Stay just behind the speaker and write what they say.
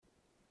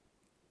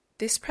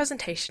This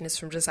presentation is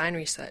from Design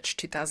Research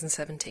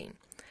 2017,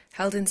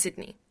 held in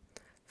Sydney.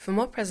 For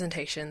more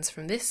presentations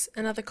from this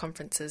and other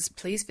conferences,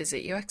 please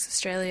visit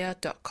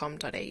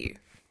uxaustralia.com.au.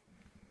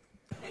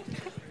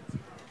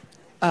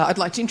 I'd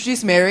like to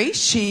introduce Mary.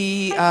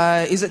 She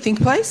is at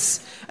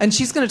ThinkPlace, and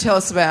she's going to tell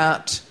us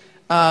about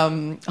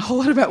a whole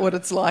lot about what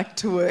it's like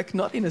to work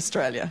not in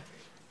Australia.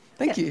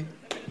 Thank you.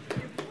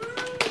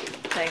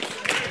 Thanks.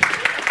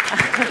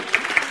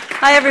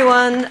 Hi,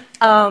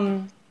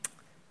 everyone.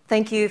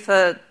 Thank you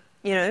for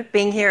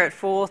being here at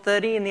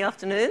 4:30 in the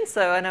afternoon.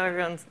 So I know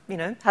everyone's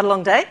had a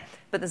long day,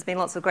 but there's been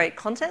lots of great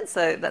content,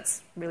 so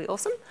that's really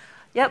awesome.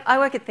 Yep, I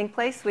work at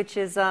ThinkPlace, which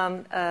is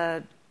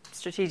a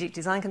strategic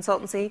design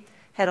consultancy.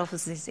 Head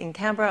office is in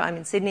Canberra. I'm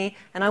in Sydney,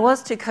 and I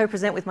was to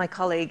co-present with my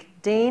colleague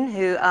Dean,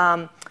 who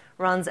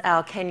runs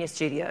our Kenya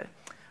studio.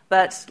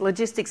 But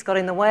logistics got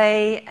in the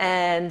way,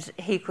 and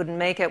he couldn't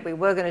make it. We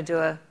were going to do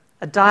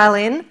a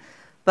dial-in,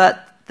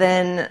 but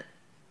then,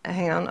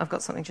 hang on, I've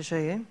got something to show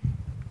you.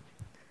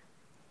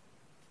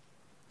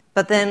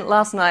 But then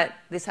last night,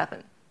 this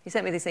happened. He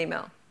sent me this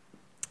email.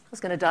 I was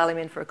going to dial him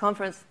in for a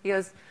conference. He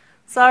goes,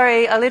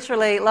 sorry, I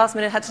literally, last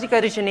minute, had to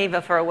go to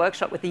Geneva for a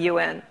workshop with the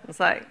UN. It's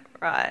like,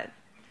 right,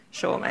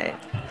 sure, mate.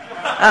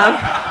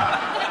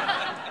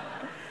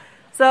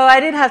 So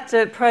I did have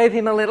to probe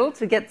him a little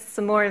to get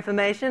some more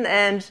information,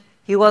 and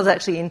he was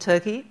actually in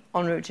Turkey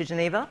en route to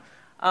Geneva.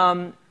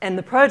 And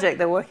the project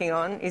they're working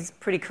on is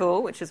pretty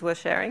cool, which is worth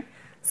sharing.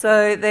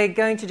 So they're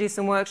going to do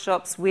some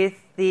workshops with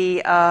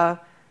the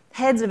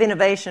heads of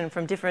innovation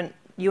from different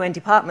UN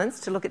departments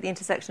to look at the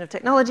intersection of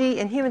technology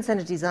and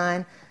human-centered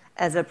design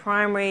as a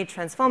primary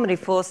transformative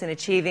force in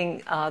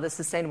achieving the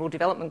Sustainable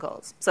Development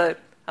Goals. So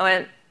I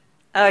went,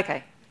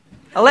 okay,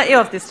 I'll let you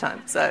off this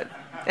time. So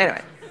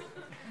anyway.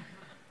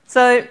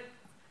 So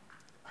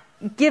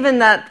given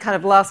that kind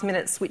of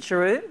last-minute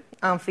switcheroo,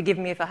 forgive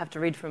me if I have to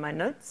read from my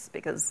notes,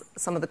 because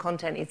some of the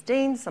content is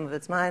Dean's, some of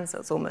it's mine, so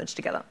it's all merged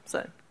together.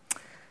 So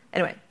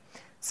anyway,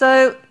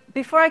 so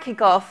before I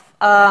kick off,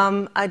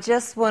 I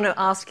just want to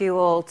ask you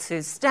all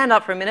to stand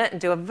up for a minute and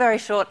do a very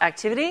short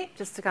activity,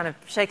 just to kind of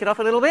shake it off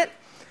a little bit.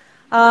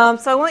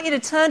 So I want you to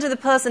turn to the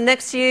person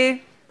next to you.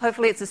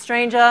 Hopefully it's a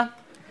stranger.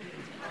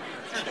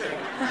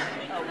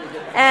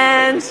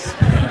 And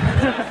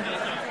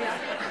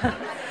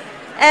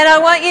I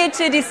want you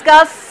to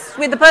discuss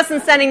with the person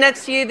standing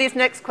next to you this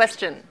next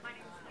question.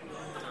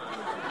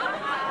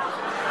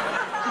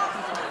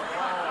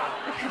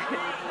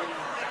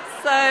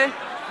 So,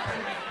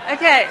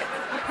 okay.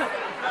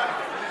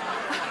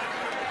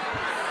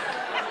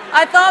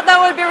 I thought that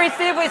would be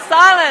received with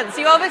silence.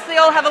 You obviously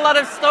all have a lot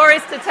of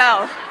stories to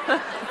tell.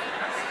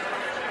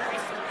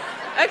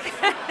 Okay.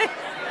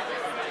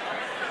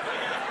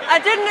 I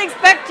didn't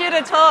expect you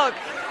to talk.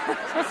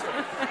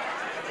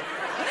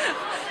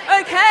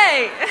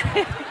 Okay.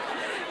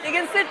 You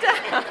can sit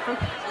down.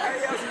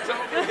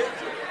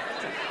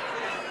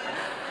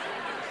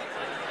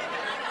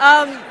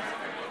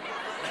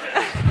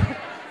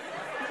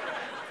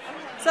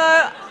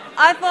 So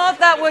I thought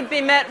that would be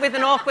met with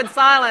an awkward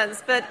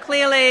silence, but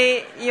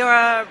clearly you're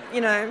a,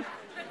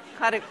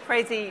 kind of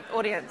crazy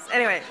audience.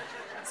 Anyway,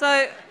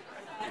 so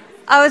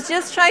I was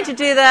just trying to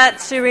do that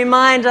to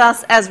remind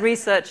us as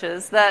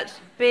researchers that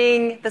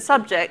being the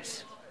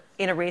subject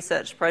in a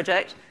research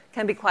project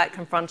can be quite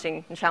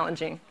confronting and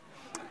challenging.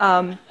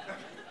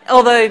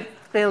 Although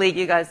clearly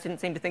you guys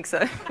didn't seem to think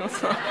so.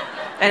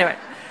 Anyway,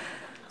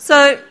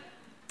 so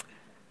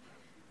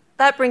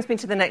that brings me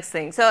to the next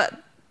thing. So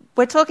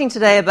we're talking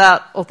today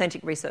about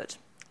authentic research.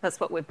 That's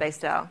what we've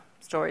based our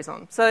stories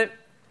on. So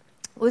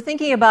we're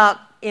thinking about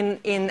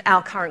in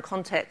our current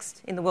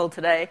context in the world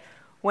today,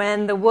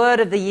 when the word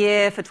of the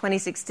year for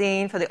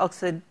 2016 for the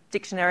Oxford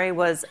Dictionary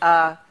was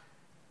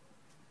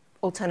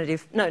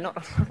alternative, no,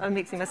 not, I'm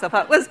mixing myself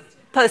up, was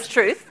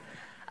post-truth,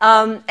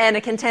 and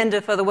a contender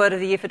for the word of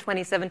the year for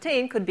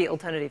 2017 could be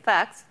alternative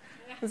facts.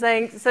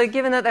 So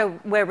given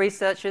that we're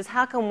researchers,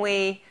 how can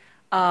we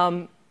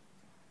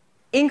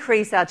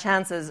increase our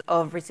chances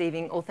of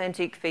receiving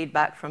authentic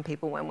feedback from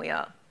people when we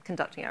are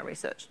conducting our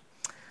research?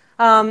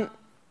 And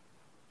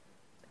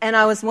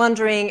I was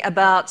wondering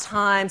about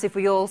times, if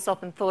we all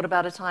stopped and thought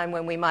about a time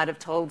when we might have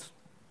told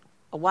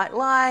a white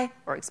lie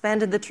or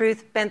expanded the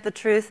truth, bent the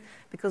truth,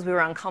 because we were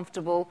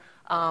uncomfortable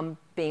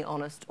being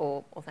honest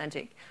or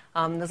authentic.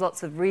 There's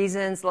lots of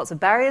reasons, lots of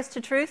barriers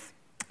to truth,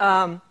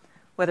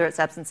 whether it's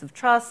absence of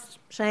trust,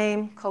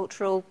 shame,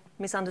 cultural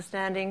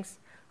misunderstandings,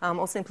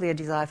 or simply a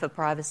desire for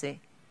privacy.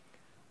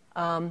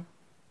 For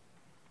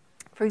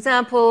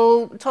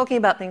example, talking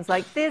about things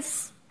like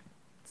this,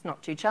 it's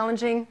not too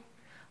challenging.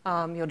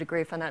 Your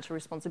degree of financial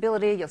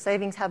responsibility, your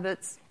savings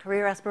habits,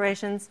 career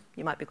aspirations.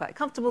 You might be quite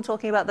comfortable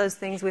talking about those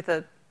things with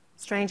a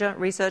stranger,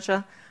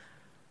 researcher.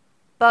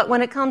 But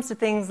when it comes to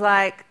things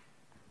like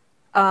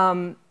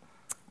personal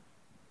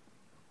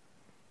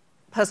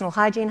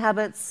hygiene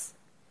habits,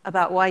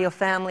 about why your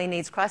family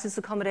needs crisis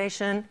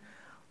accommodation,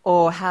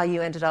 or how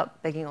you ended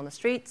up begging on the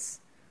streets,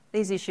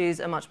 these issues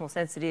are much more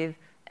sensitive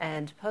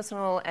and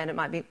personal, and it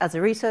might be, as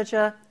a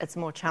researcher, it's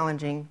more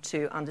challenging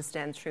to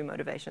understand true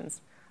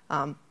motivations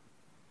and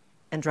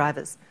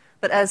drivers.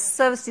 But as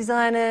service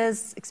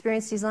designers,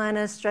 experience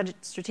designers,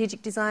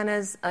 strategic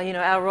designers,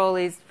 our role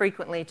is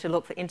frequently to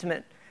look for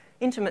intimate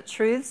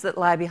truths that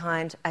lie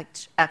behind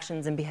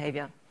actions and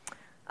behaviour.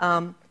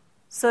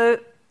 So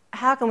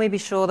how can we be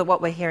sure that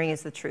what we're hearing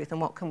is the truth, and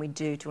what can we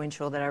do to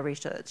ensure that our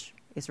research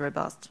is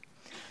robust?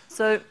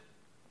 So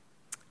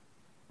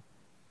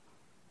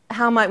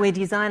how might we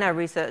design our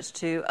research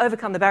to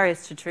overcome the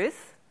barriers to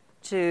truth,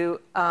 to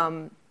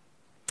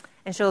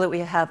ensure that we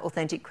have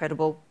authentic,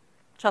 credible,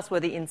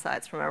 trustworthy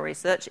insights from our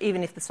research,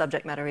 even if the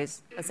subject matter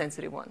is a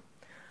sensitive one?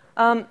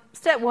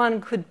 Step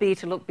one could be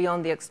to look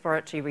beyond the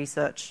exploratory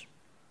research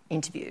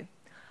interview.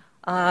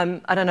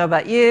 I don't know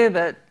about you,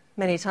 but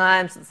many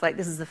times it's like,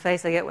 this is the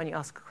face I get when you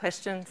ask a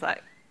question. It's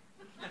like,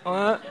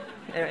 what?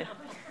 Anyway.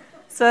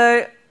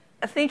 So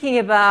thinking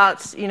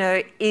about,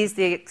 is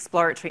the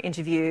exploratory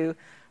interview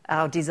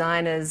our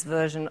designer's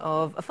version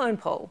of a phone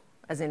poll,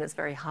 as in it's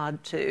very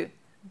hard to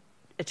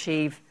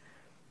achieve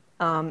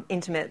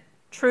intimate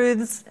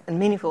truths and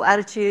meaningful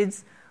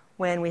attitudes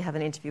when we have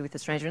an interview with a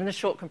stranger in a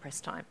short,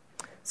 compressed time.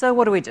 So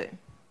what do?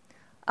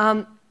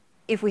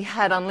 If we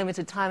had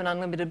unlimited time and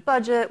unlimited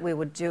budget, we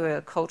would do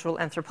a cultural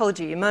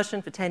anthropology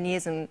immersion for 10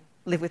 years and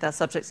live with our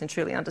subjects and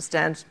truly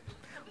understand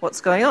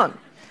what's going on.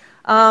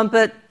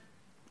 But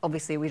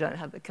obviously we don't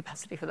have the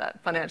capacity for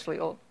that financially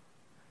or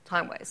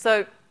time-wise.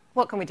 So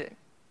what can we do?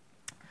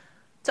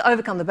 To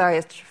overcome the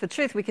barriers for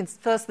truth, we can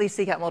firstly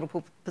seek out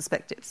multiple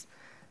perspectives.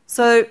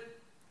 So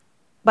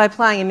by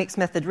applying a mixed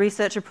method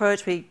research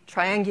approach, we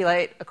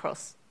triangulate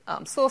across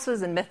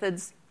sources and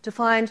methods to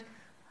find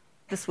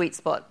the sweet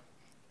spot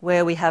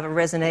where we have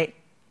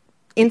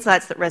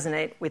insights that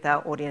resonate with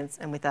our audience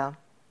and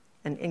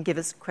and give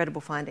us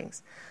credible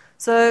findings.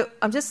 So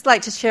I'd just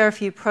like to share a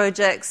few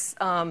projects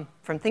from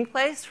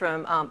ThinkPlace,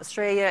 from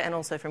Australia and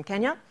also from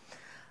Kenya,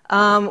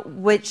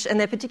 and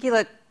they're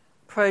particular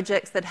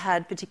projects that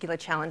had particular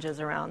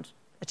challenges around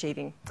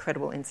achieving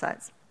credible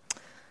insights.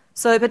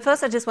 But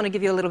first I just want to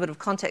give you a little bit of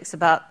context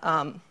about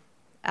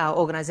our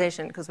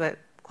organisation, because we're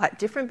quite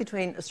different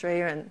between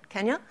Australia and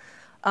Kenya,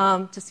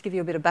 just to give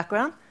you a bit of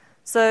background.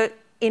 So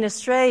in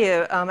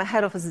Australia, our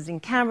head office is in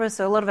Canberra,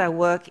 so a lot of our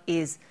work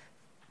is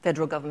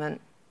federal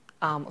government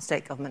or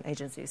state government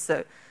agencies.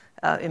 So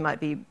it might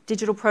be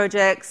digital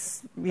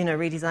projects,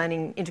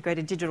 redesigning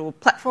integrated digital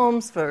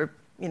platforms for,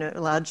 a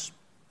large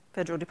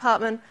federal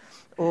department,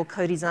 or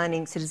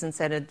co-designing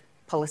citizen-centred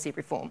policy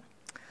reform.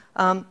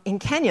 In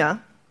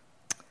Kenya,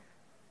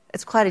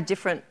 it's quite a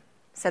different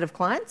set of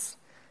clients,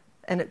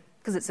 and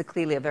because it's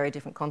clearly a very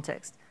different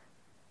context.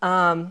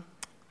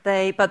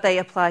 But they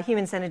apply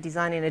human-centred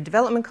design in a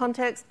development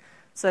context,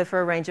 so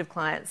for a range of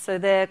clients. So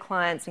their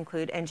clients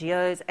include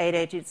NGOs, aid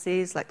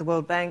agencies like the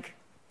World Bank,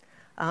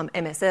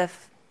 MSF,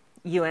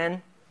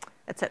 UN,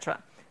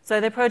 etc. So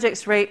their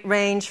projects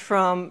range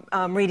from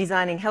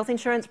redesigning health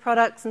insurance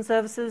products and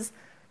services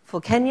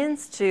for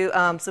Kenyans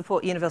to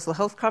support universal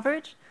health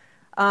coverage,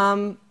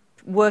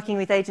 working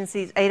with aid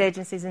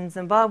agencies in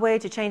Zimbabwe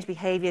to change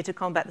behaviour to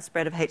combat the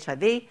spread of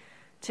HIV,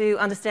 to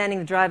understanding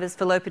the drivers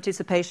for low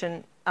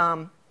participation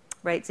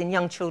rates in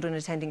young children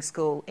attending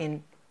school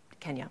in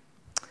Kenya.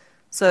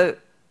 So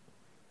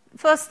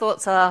first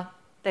thoughts are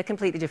they're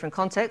completely different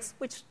contexts,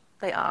 which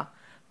they are.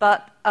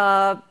 But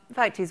the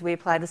fact is we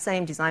apply the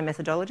same design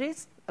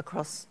methodologies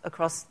across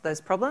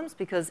those problems,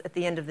 because at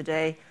the end of the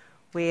day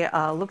we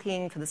are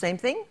looking for the same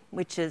thing,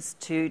 which is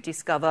to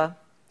discover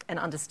and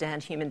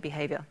understand human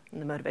behaviour and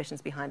the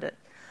motivations behind it.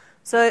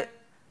 So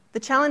the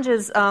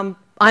challenges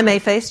I may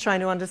face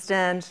trying to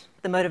understand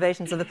the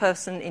motivations of a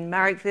person in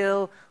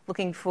Marrickville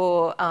looking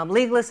for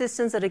legal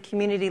assistance at a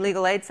community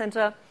legal aid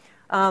centre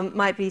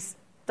might be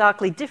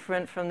starkly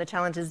different from the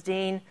challenges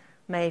Dean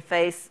may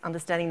face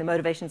understanding the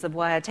motivations of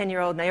why a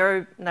 10-year-old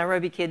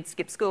Nairobi kid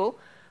skipped school,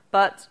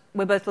 but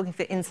we're both looking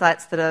for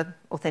insights that are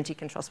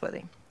authentic and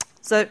trustworthy.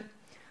 So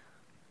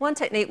one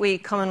technique we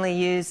commonly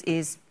use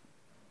is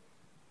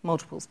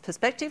multiple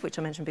perspective, which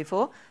I mentioned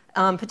before,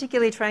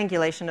 particularly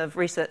triangulation of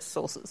research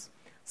sources.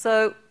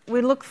 So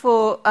we look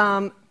for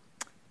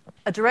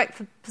a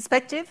direct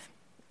perspective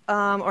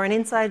or an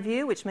inside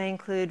view, which may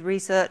include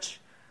research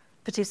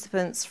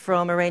participants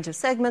from a range of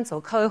segments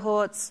or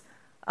cohorts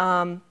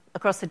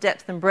across the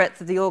depth and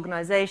breadth of the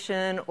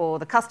organisation or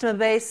the customer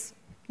base,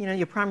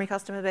 your primary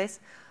customer base.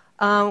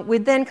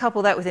 We'd then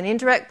couple that with an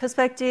indirect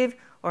perspective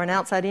or an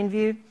outside-in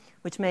view,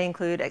 which may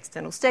include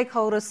external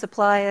stakeholders,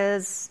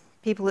 suppliers,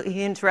 people who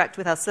interact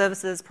with our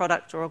services,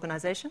 product or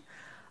organisation,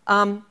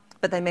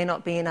 but they may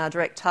not be in our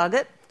direct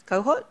target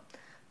cohort.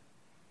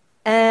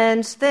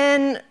 And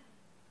then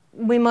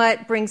we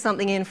might bring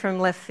something in from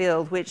left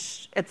field,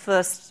 which at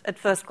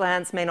first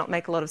glance may not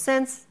make a lot of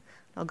sense.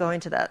 I'll go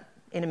into that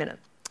in a minute.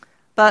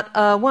 But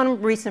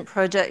one recent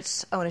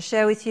project I want to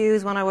share with you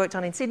is one I worked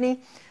on in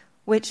Sydney,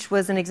 which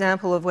was an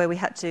example of where we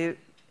had to,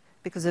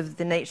 because of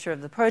the nature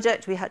of the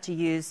project, we had to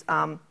use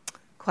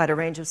quite a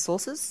range of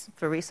sources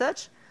for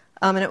research.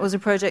 And it was a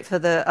project for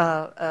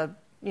the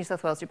New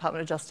South Wales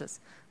Department of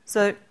Justice.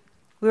 So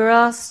we were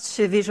asked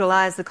to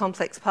visualise the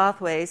complex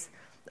pathways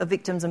of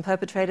victims and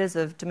perpetrators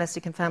of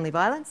domestic and family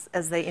violence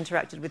as they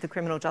interacted with the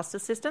criminal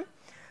justice system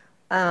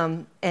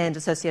and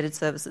associated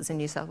services in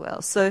New South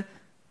Wales. So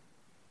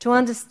to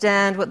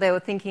understand what they were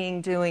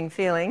thinking, doing,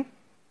 feeling,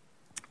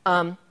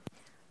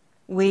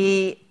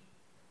 we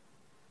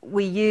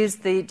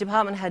used, the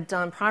department had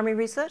done primary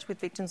research with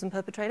victims and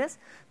perpetrators,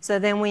 so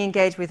then we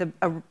engaged with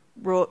a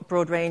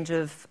broad range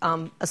of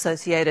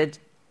associated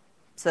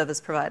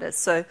service providers.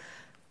 So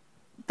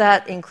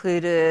that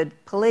included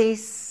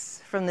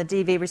police from the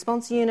DV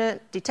response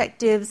unit,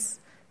 detectives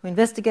who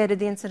investigated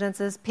the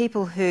incidences,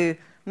 people who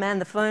manned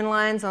the phone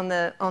lines on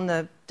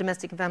the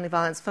domestic and family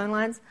violence phone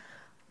lines,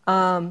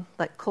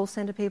 like call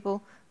centre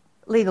people,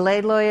 legal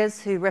aid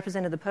lawyers who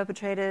represented the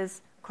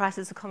perpetrators,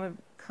 crisis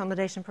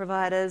accommodation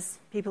providers,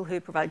 people who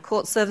provide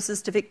court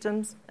services to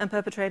victims and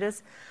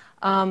perpetrators,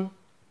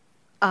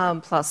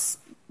 plus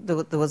there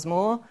was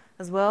more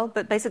as well.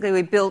 But basically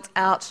we built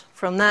out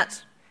from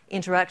that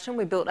interaction,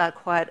 we built out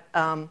quite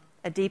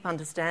a deep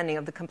understanding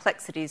of the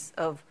complexities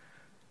of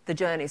the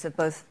journeys of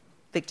both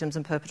victims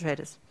and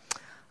perpetrators.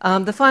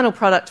 The final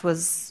product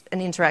was an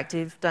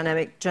interactive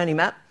dynamic journey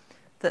map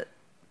that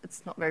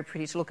it's not very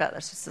pretty to look at,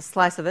 that's just a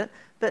slice of it.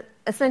 But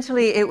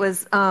essentially it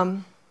was,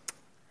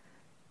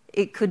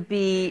 it could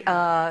be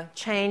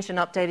changed and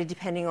updated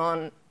depending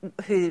on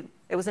who,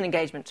 it was an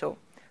engagement tool.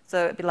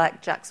 So it'd be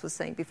like Jax was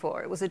saying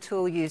before, it was a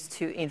tool used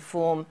to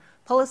inform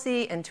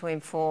policy and to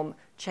inform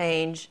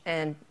change,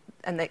 and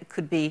that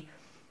could be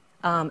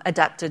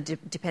adapted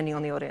depending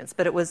on the audience.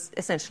 But it was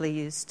essentially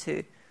used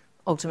to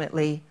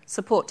ultimately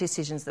support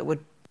decisions that would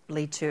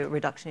lead to a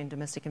reduction in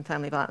domestic and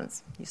family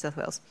violence in New South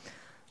Wales.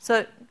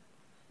 So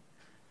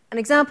an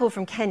example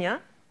from Kenya,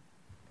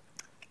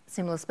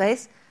 similar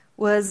space,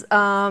 was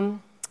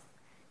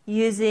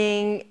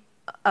using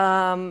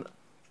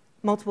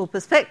multiple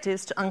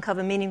perspectives to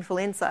uncover meaningful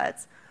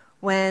insights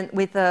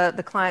with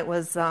the client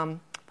was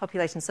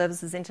Population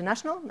Services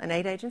International, an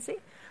aid agency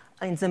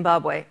in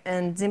Zimbabwe.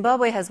 And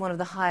Zimbabwe has one of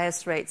the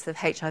highest rates of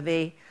HIV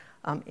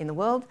in the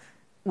world,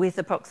 with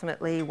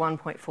approximately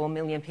 1.4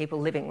 million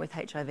people living with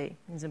HIV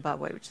in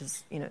Zimbabwe, which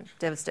is,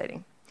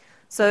 devastating.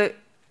 So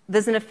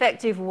there's an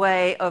effective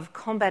way of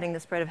combating the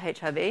spread of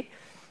HIV,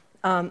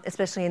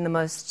 especially in the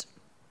most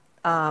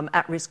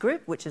at-risk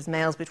group, which is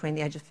males between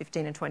the age of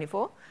 15 and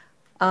 24.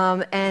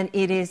 And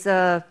it is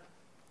a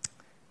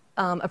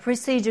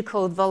procedure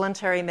called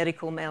voluntary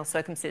medical male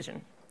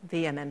circumcision,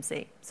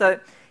 VMMC. So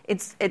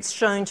it's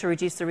shown to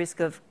reduce the risk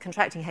of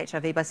contracting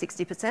HIV by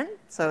 60%,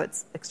 so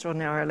it's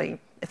extraordinarily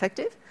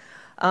effective.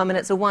 And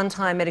it's a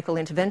one-time medical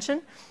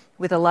intervention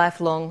with a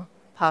lifelong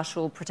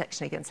partial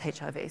protection against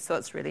HIV, so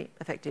it's really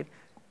effective,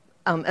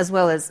 as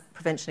well as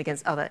prevention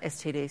against other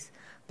STDs.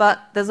 But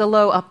there's a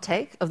low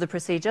uptake of the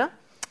procedure,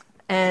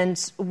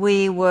 and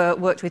we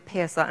worked with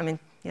PSI.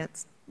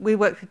 We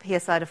worked with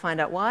PSI to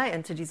find out why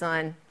and to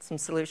design some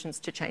solutions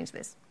to change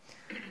this.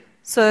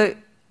 So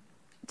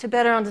to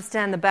better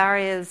understand the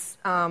barriers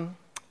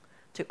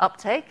to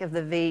uptake of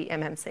the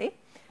VMMC,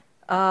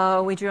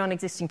 we drew on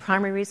existing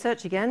primary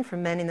research, again,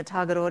 from men in the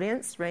target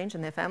audience range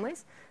and their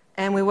families.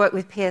 And we worked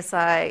with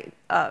PSI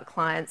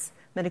clients,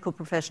 medical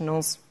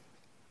professionals,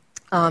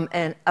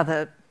 and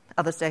other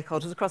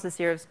stakeholders across a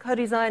series of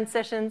co-design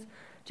sessions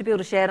to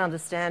build a shared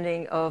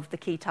understanding of the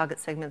key target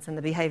segments and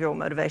the behavioural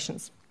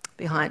motivations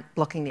behind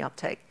blocking the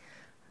uptake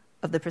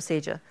of the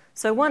procedure.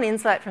 So one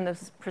insight from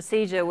this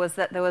procedure was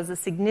that there was a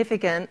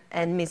significant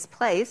and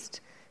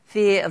misplaced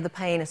fear of the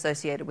pain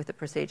associated with the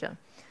procedure.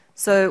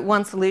 So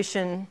one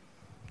solution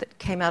that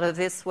came out of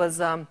this was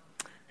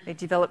they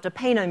developed a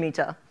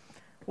painometer,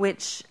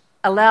 which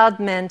allowed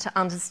men to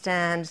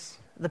understand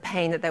the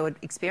pain that they would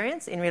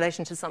experience in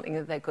relation to something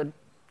that they could,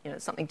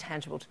 something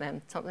tangible to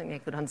them, something they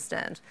could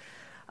understand.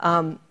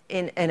 And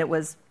it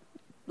was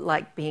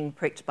like being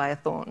pricked by a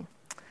thorn.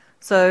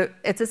 So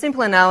it's a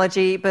simple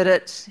analogy, but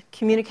it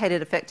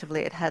communicated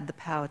effectively. It had the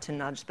power to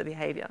nudge the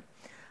behaviour.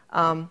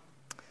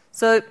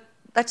 So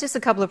that's just a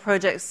couple of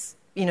projects,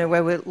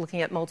 where we're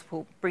looking at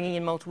bringing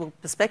in multiple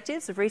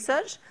perspectives of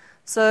research.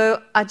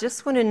 So I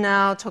just want to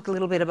now talk a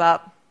little bit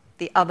about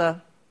the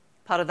other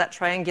part of that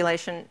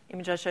triangulation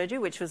image I showed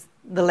you, which was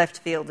the left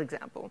field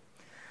example.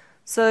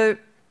 So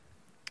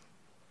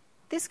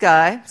this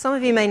guy, some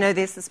of you may know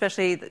this,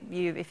 especially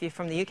if you're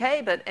from the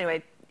UK, but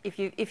anyway, if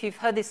you've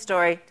heard this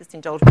story, just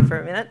indulge me for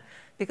a minute,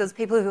 because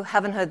people who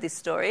haven't heard this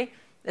story,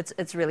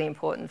 it's really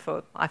important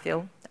I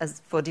feel,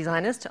 for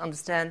designers to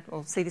understand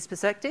or see this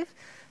perspective.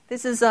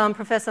 This is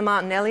Professor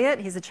Martin Elliott.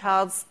 He's a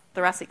child's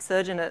thoracic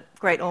surgeon at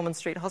Great Ormond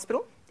Street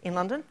Hospital in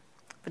London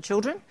for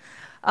children.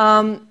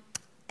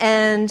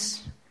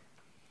 And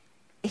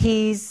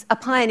he's a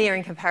pioneer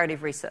in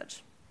comparative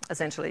research,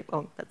 essentially.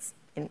 Well, that's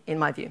in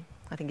my view.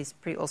 I think he's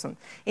pretty awesome.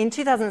 In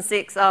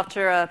 2006,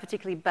 after a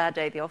particularly bad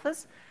day at the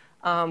office,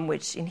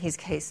 which in his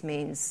case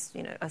means,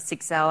 a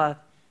 6-hour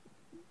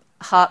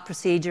heart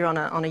procedure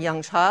on a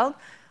young child,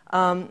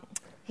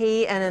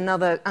 he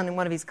and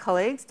one of his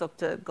colleagues,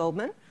 Dr.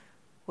 Goldman,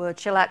 were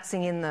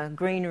chillaxing in the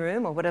green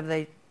room, or whatever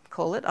they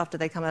call it, after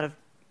they come out of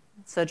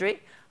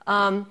surgery.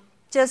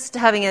 just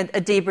having a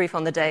debrief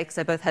on the day, because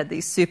they both had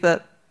these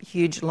super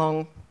huge,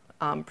 long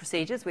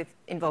procedures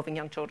involving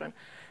young children.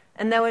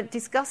 And they were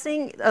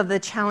discussing the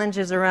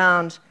challenges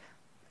around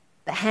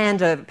the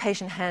handover,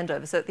 patient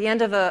handover. So at the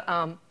end of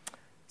a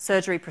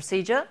surgery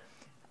procedure,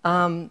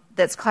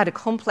 that's quite a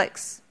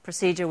complex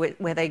procedure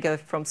where they go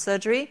from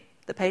surgery,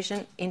 the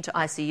patient, into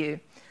ICU.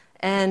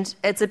 And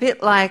it's a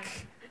bit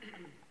like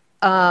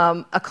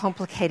a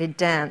complicated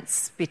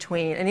dance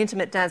an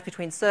intimate dance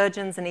between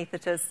surgeons,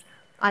 anaesthetists,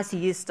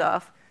 ICU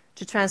staff,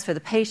 to transfer the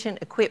patient,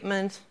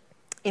 equipment,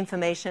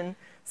 information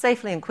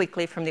safely and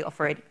quickly from the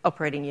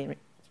operating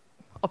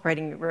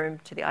room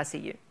to the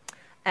ICU.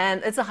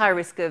 And it's a high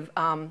risk of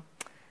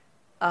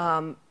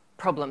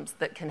problems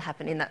that can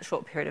happen in that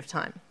short period of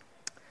time.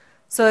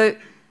 So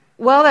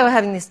while they were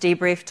having this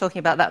debrief, talking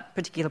about that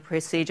particular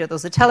procedure, there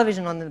was a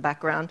television on in the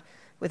background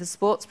with a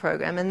sports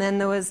program, and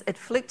then it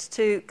flicked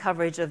to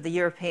coverage of the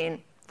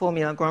European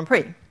Formula Grand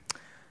Prix.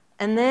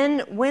 And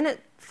then when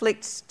it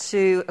flicked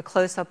to a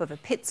close-up of a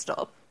pit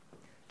stop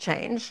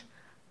change,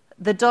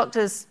 the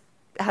doctors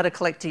had a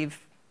collective,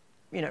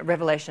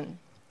 revelation.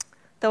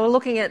 They were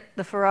looking at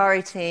the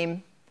Ferrari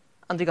team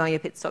undergoing a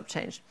pit stop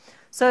change.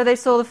 So they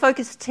saw the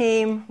focused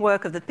team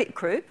work of the pit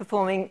crew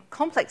performing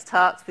complex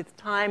tasks with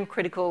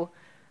time-critical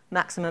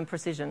maximum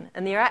precision.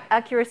 And the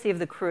accuracy of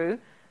the crew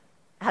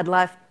had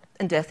life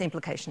and death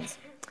implications.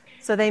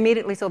 So they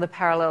immediately saw the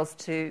parallels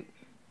to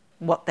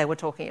what they were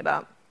talking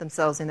about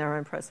themselves in their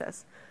own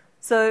process.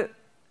 So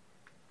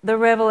the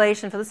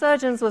revelation for the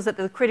surgeons was that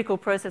the critical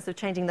process of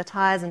changing the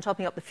tyres and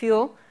topping up the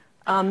fuel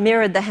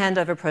mirrored the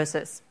handover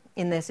process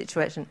in their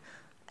situation.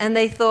 And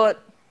they thought,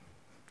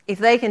 if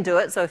they can do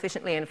it so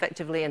efficiently and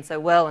effectively and so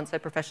well and so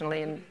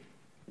professionally and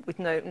with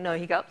no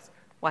hiccups,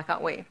 why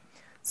can't we?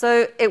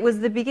 So it was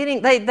the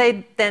beginning.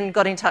 They then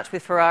got in touch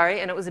with Ferrari,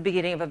 and it was the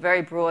beginning of a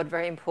very broad,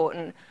 very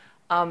important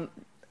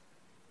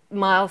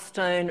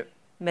milestone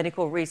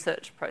medical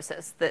research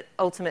process that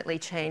ultimately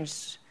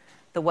changed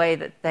the way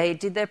that they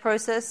did their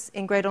process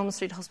in Great Ormond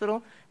Street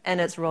Hospital, and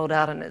it's rolled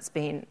out and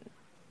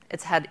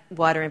it's had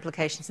wider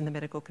implications in the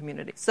medical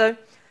community. So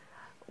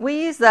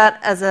we use that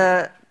as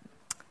a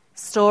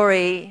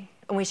story,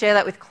 and we share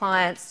that with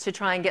clients to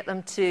try and get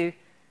them to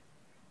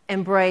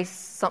embrace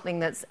something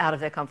that's out of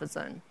their comfort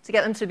zone, to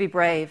get them to be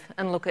brave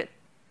and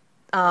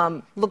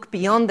look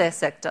beyond their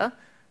sector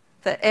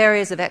for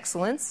areas of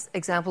excellence,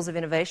 examples of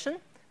innovation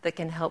that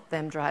can help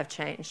them drive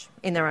change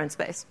in their own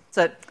space.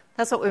 So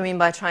that's what we mean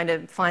by trying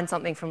to find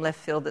something from left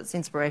field that's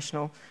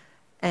inspirational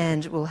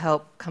and will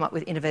help come up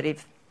with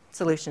innovative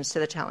solutions to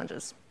the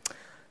challenges.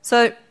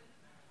 So we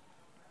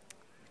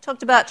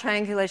talked about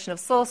triangulation of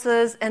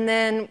sources, and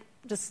then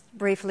just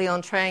briefly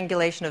on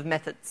triangulation of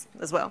methods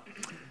as well.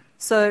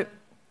 So,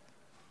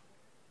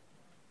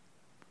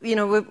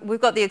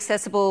 we've got the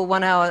accessible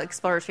 1-hour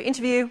exploratory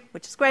interview,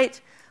 which is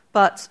great,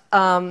 but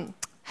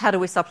how do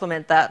we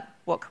supplement that?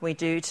 What can we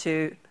do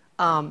to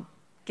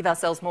give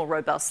ourselves more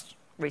robust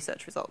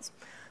research results?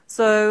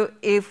 So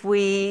if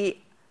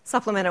we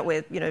supplement it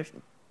with,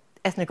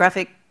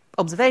 ethnographic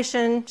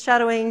observation,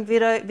 shadowing,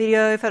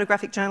 video,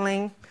 photographic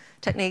journaling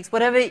techniques,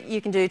 whatever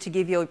you can do to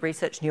give your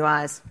research new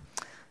eyes.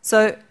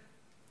 So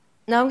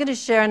now I'm going to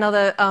share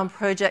another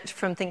project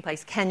from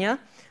ThinkPlace Kenya,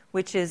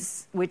 which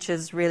is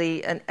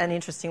really an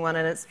interesting one,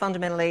 and it's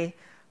fundamentally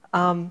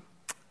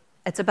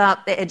it's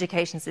about the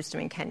education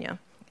system in Kenya,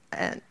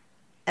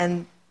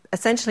 and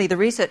essentially the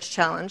research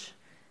challenge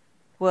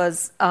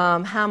was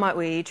how might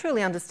we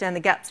truly understand the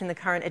gaps in the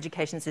current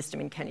education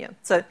system in Kenya.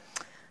 So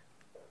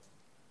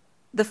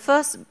the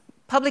first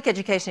public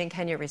education in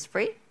Kenya is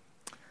free,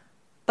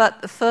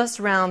 but the first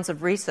rounds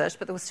of research,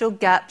 but there were still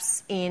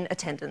gaps in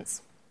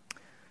attendance.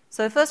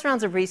 So first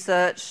rounds of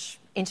research,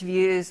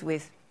 interviews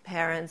with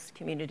parents,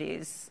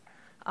 communities,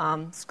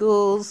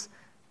 schools,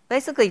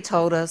 basically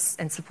told us,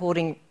 and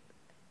supporting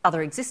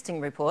other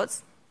existing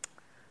reports,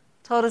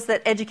 told us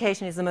that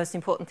education is the most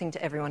important thing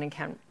to everyone in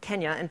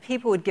Kenya, and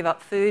people would give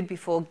up food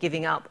before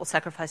giving up or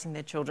sacrificing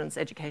their children's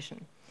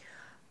education.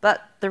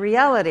 But the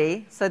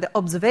reality, so the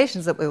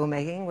observations that we were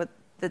making, were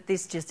that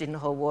this just didn't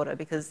hold water,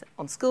 because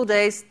on school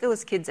days, there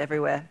was kids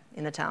everywhere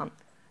in the town,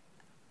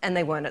 and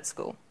they weren't at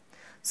school.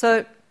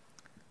 So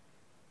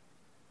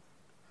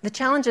the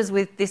challenges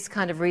with this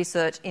kind of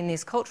research in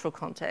this cultural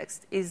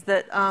context is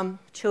that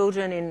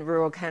children in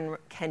rural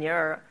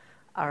Kenya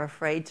are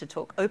afraid to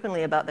talk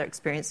openly about their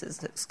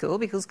experiences at school,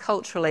 because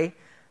culturally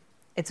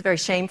it's very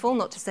shameful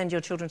not to send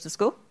your children to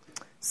school.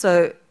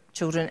 So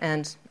children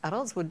and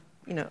adults would,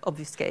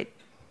 obfuscate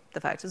the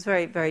fact. It's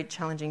very, very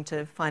challenging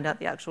to find out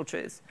the actual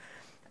truths,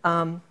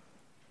 and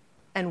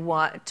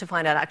to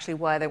find out actually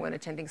why they weren't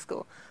attending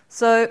school.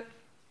 So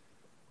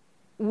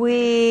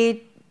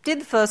we did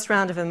the first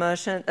round of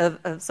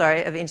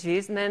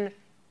interviews, and then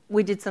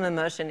we did some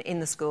immersion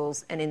in the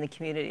schools and in the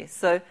community.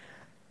 So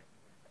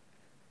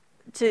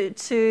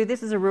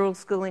this is a rural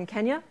school in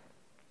Kenya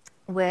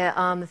where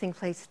the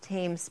ThinkPlace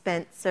team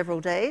spent several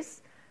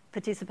days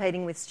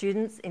participating with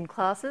students in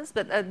classes,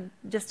 but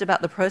just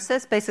about the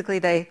process.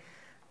 Basically,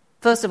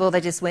 first of all,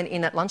 they just went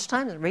in at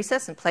lunchtime and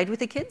recess and played with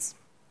the kids,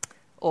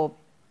 or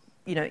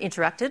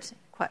interacted.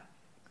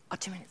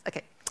 2 minutes.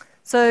 Okay.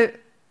 So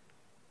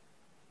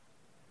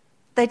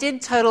they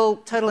did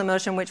total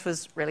immersion, which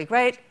was really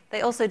great.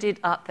 They also did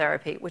art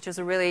therapy, which is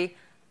a really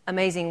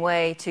amazing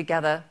way to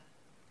gather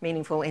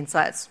meaningful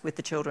insights with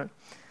the children.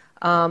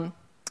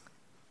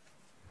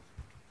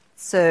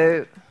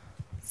 Sorry.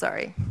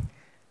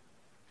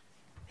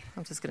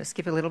 I'm just going to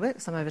skip a little bit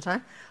because I'm over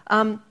time.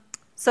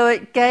 So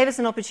it gave us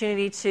an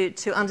opportunity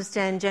to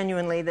understand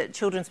genuinely that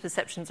children's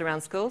perceptions around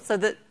schools. So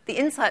that the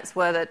insights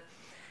were that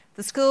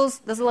the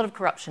schools, there's a lot of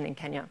corruption in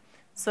Kenya.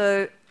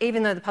 So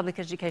even though the public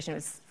education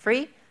was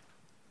free,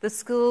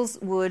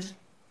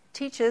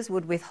 teachers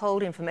would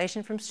withhold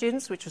information from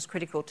students, which was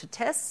critical to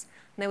tests.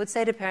 And they would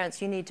say to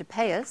parents, you need to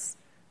pay us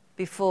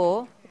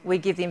before we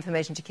give the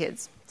information to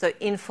kids. So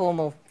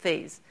informal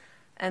fees.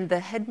 And the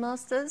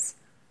headmasters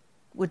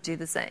would do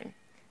the same.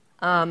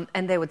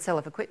 And they would sell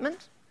off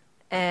equipment,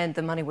 and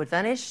the money would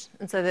vanish.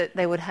 And so that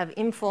they would have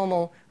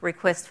informal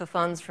requests for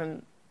funds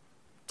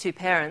to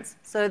parents.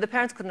 So the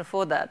parents couldn't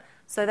afford that.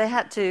 So they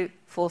had to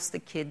force the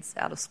kids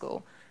out of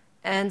school.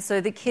 And so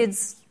the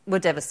kids were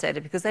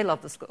devastated because they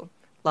loved the school,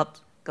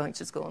 loved going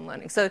to school and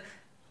learning. So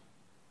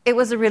it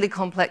was a really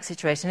complex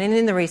situation. And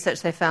in the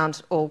research, they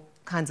found all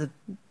kinds of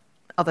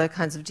other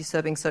kinds of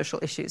disturbing social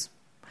issues.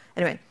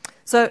 Anyway,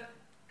 so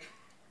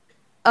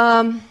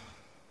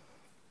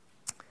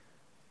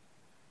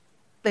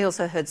they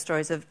also heard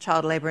stories of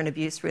child labour and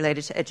abuse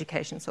related to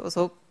education. So it was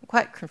all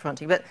quite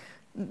confronting. But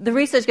the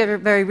research gave a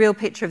very real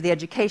picture of the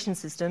education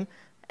system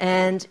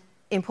and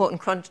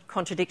important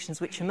contradictions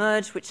which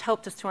emerged, which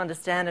helped us to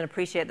understand and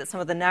appreciate that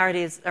some of the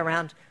narratives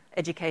around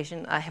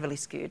education are heavily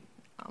skewed.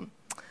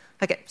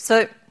 Okay,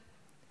 so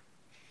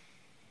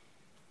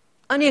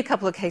only a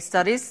couple of case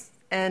studies,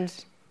 and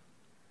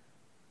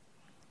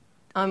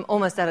I'm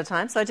almost out of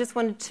time, so I just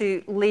wanted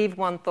to leave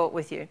one thought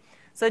with you.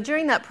 So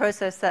during that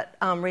process, that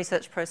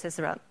research process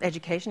around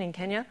education in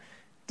Kenya,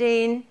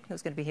 Dean,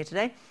 who's going to be here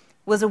today,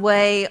 was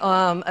away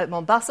at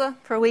Mombasa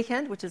for a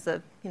weekend, which is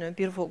a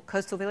beautiful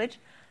coastal village.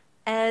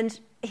 And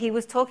he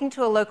was talking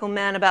to a local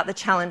man about the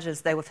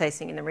challenges they were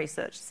facing in the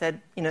research. He said,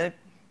 they're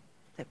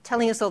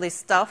telling us all this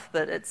stuff,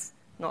 but it's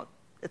not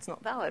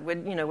valid.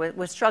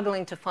 We're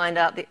struggling to find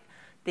out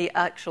the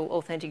actual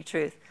authentic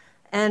truth.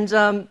 And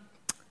I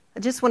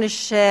just want to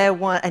share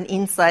an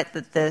insight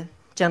that the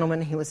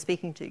gentleman he was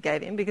speaking to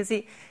gave him, because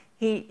he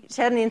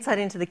shared an insight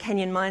into the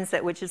Kenyan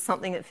mindset, which is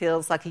something that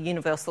feels like a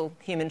universal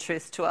human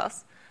truth to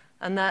us.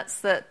 And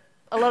that's that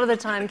a lot of the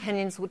time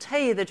Kenyans will tell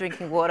you they're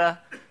drinking water,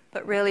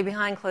 but really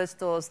behind closed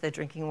doors they're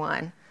drinking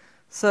wine.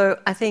 So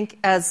I think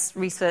as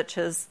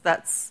researchers,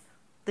 that's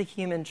the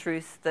human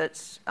truth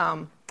that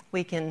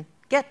we can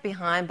get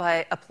behind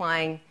by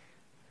applying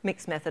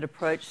mixed method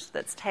approach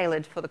that's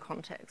tailored for the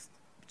context,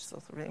 which is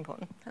also really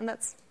important. And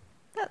that's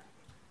that.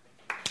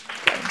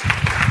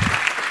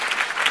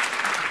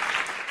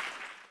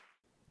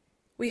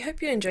 We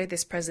hope you enjoyed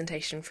this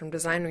presentation from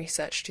Design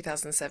Research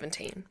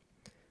 2017.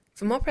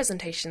 For more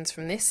presentations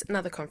from this and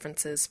other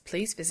conferences,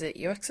 please visit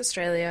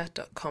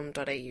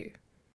uxaustralia.com.au.